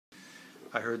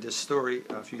I heard this story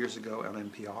a few years ago on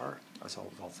NPR, as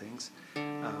all things,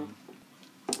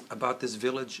 about this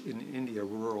village in India,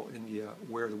 rural India,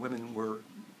 where the women were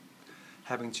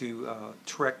having to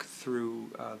trek through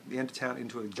the end of town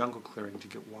into a jungle clearing to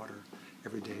get water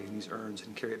every day in these urns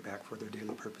and carry it back for their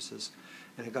daily purposes.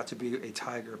 And it got to be a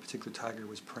tiger, a particular tiger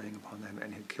was preying upon them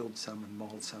and had killed some and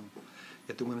mauled some.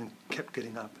 Yet the women kept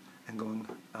getting up and going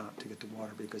to get the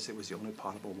water because it was the only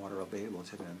potable water available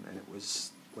to them, and it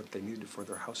was what they needed for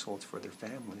their households, for their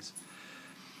families.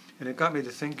 And it got me to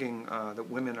thinking that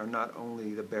women are not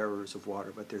only the bearers of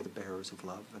water, but they're the bearers of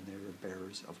love, and they're the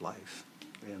bearers of life.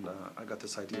 And I got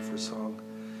this idea for a song,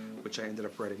 which I ended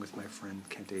up writing with my friend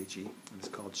Kent Agee, and it's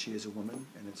called She Is a Woman,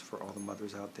 and it's for all the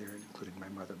mothers out there, including my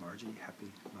mother Margie.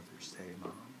 Happy Mother's Day,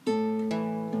 Mom.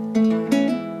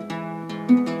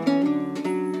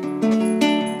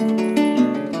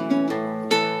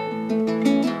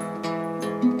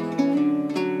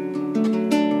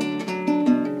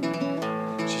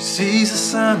 Sees the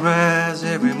sunrise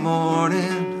every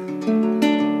morning.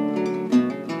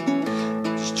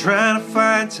 She's trying to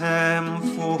find time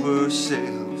for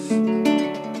herself.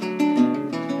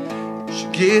 She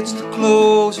gets the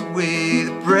clothes away,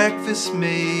 the breakfast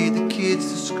made, the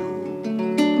kids to school,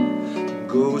 and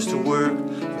goes to work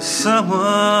for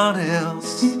someone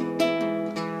else.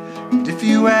 And if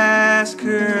you ask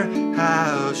her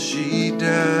how she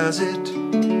does it,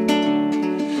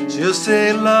 she'll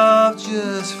say love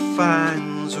just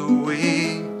finds a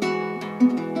way.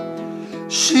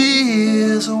 She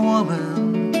is a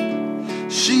woman,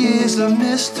 she is a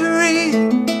mystery.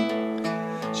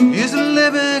 She is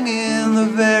living in the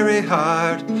very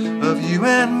heart of you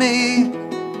and me.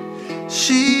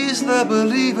 She's the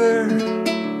believer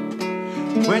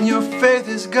when your faith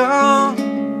is gone.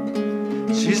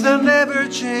 She's the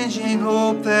never-changing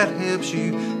hope that helps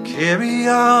you carry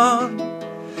on.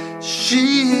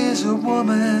 She is a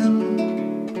woman.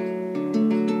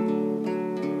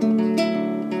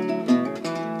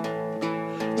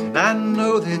 And I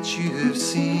know that you have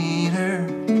seen her.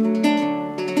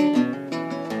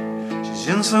 She's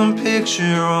in some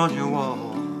picture on your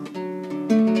wall.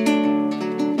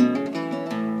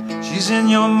 She's in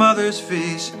your mother's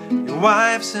face, your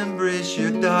wife's embrace, your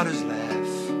daughter's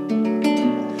laugh.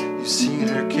 You've seen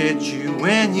her catch you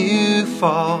when you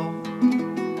fall.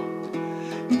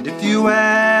 And if you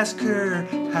ask her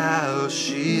how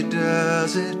she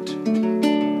does it,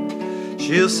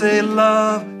 she'll say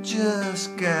love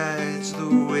just guides the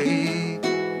way.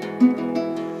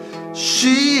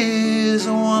 She is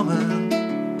a woman,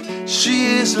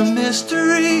 she is a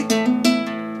mystery.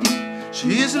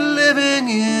 She is living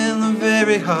in the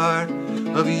very heart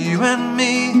of you and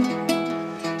me.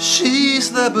 She's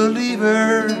the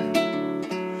believer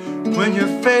when your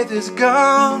faith is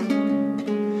gone.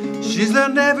 She's the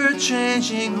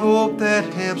never-changing hope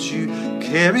that helps you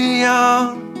carry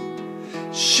on.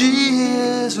 She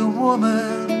is a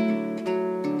woman.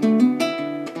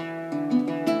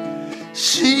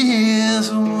 She is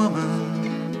a woman.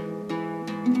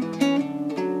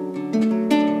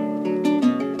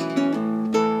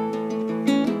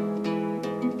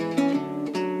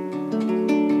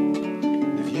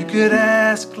 If you could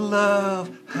ask love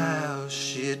how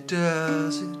she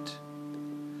does it,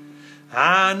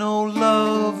 I know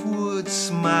love would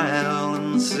smile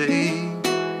and say,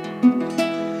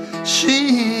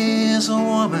 she is a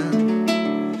woman,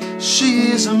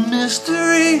 she is a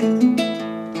mystery.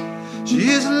 She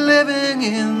is living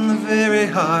in the very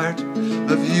heart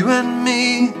of you and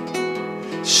me.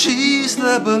 She's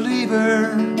the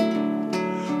believer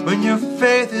when your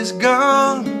faith is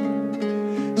gone.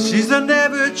 She's the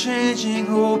never-changing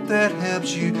hope that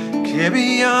helps you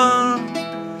carry on.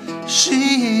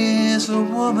 She is a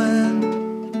woman.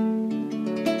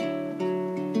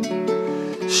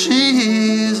 She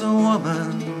is a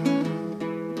woman.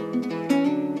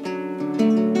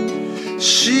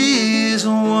 She is a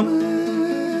woman.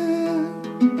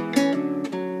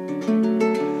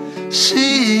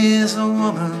 She is a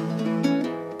woman.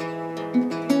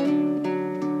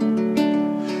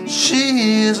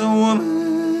 She is a woman.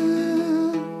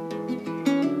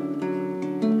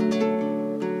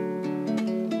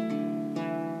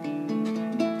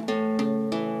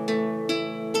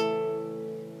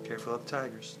 Careful of the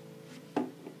tigers.